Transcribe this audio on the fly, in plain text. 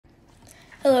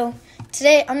Hello,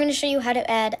 today I'm going to show you how to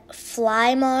add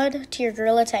Fly mod to your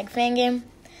Gorilla Tag fan game.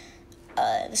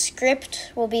 The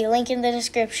script will be linked in the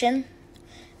description.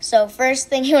 So first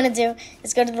thing you want to do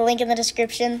is go to the link in the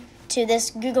description to this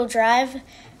Google Drive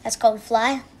that's called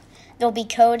Fly. There'll be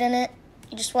code in it.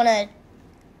 You just want to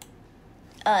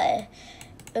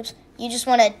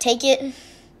take it and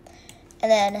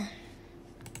then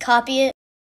copy it.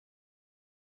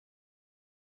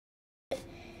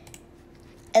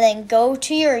 And then go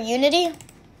to your Unity,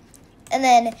 and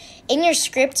then in your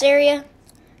scripts area,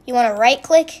 you want to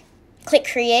right-click, click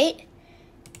Create,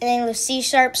 and then go C#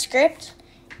 script,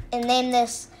 and name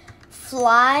this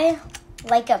Fly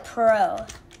Like a Pro,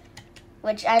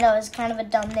 which I know is kind of a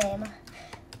dumb name,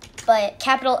 but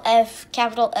capital F,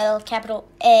 capital L, capital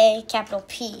A, capital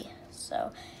P.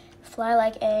 So Fly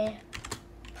Like a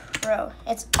Pro.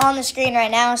 It's on the screen right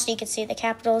now, so you can see the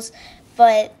capitals,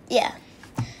 but yeah.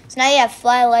 So now you have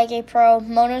Fly Like a Pro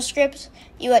mono script.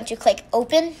 You want to click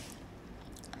Open, and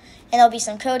there'll be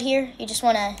some code here. You just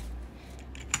want to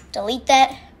delete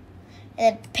that,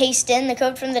 and then paste in the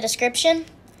code from the description,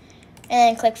 and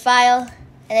then click File, and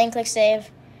then click Save,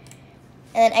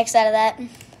 and then X out of that.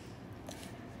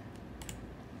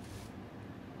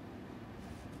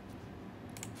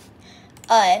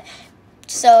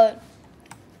 So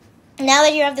now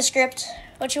that you have the script,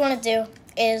 what you want to do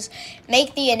is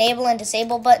make the enable and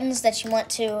disable buttons that you want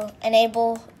to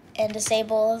enable and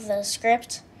disable the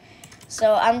script.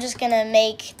 So I'm just going to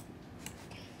make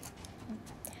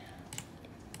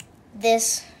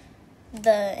this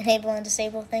the enable and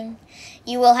disable thing.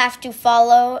 You will have to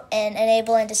follow an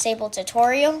enable and disable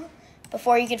tutorial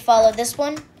before you could follow this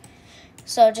one.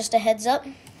 So just a heads up.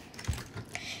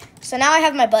 So now I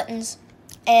have my buttons,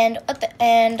 and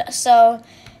so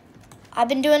I've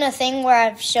been doing a thing where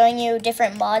I'm showing you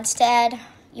different mods to add.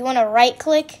 You want to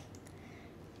right-click,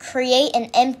 create an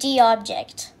empty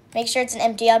object. Make sure it's an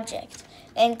empty object,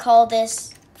 and call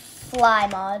this Fly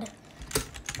mod,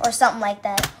 or something like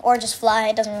that, or just Fly.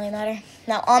 It doesn't really matter.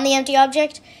 Now, on the empty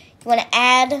object, you want to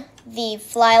add the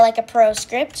Fly Like a Pro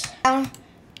script. Now,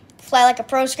 Fly Like a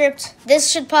Pro script. This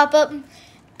should pop up.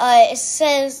 It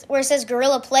says where it says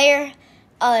Gorilla Player.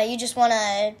 You just want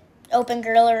to open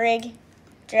Gorilla Rig.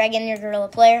 Drag in your Gorilla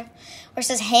Player. Where it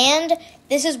says hand,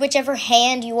 this is whichever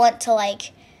hand you want to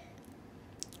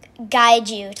guide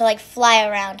you to fly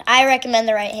around. I recommend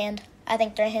the right hand. I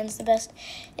think the right hand's the best.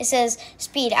 It says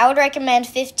speed. I would recommend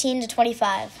 15 to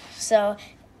 25. So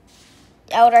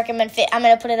I would recommend I'm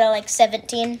gonna put it at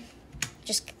 17.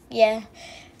 Just yeah. And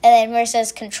then where it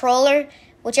says controller,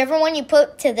 whichever one you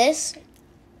put to this,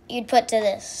 you'd put to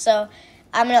this. So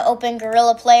I'm gonna open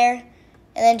Gorilla Player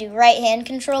and then do right hand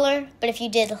controller, but if you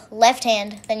did left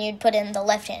hand, then you'd put in the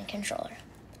left hand controller.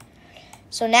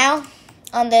 So now,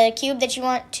 on the cube that you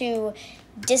want to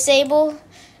disable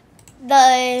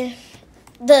the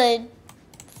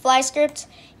Fly script,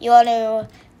 you want to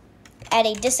add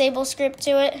a disable script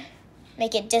to it,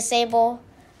 make it disable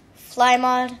Fly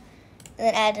mod, and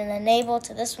then add an enable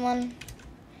to this one,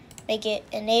 make it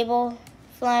enable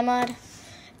Fly mod,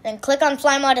 then click on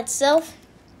Fly mod itself,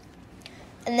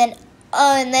 and then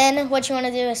what you want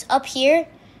to do is up here,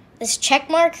 this check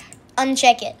mark,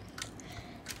 uncheck it.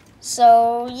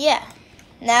 So yeah,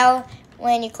 now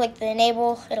when you click the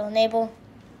enable, it'll enable,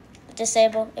 the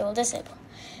disable, it will disable.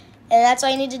 And that's all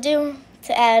you need to do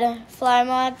to add Fly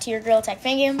mod to your Gorilla Tag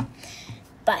fan game.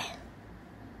 Bye.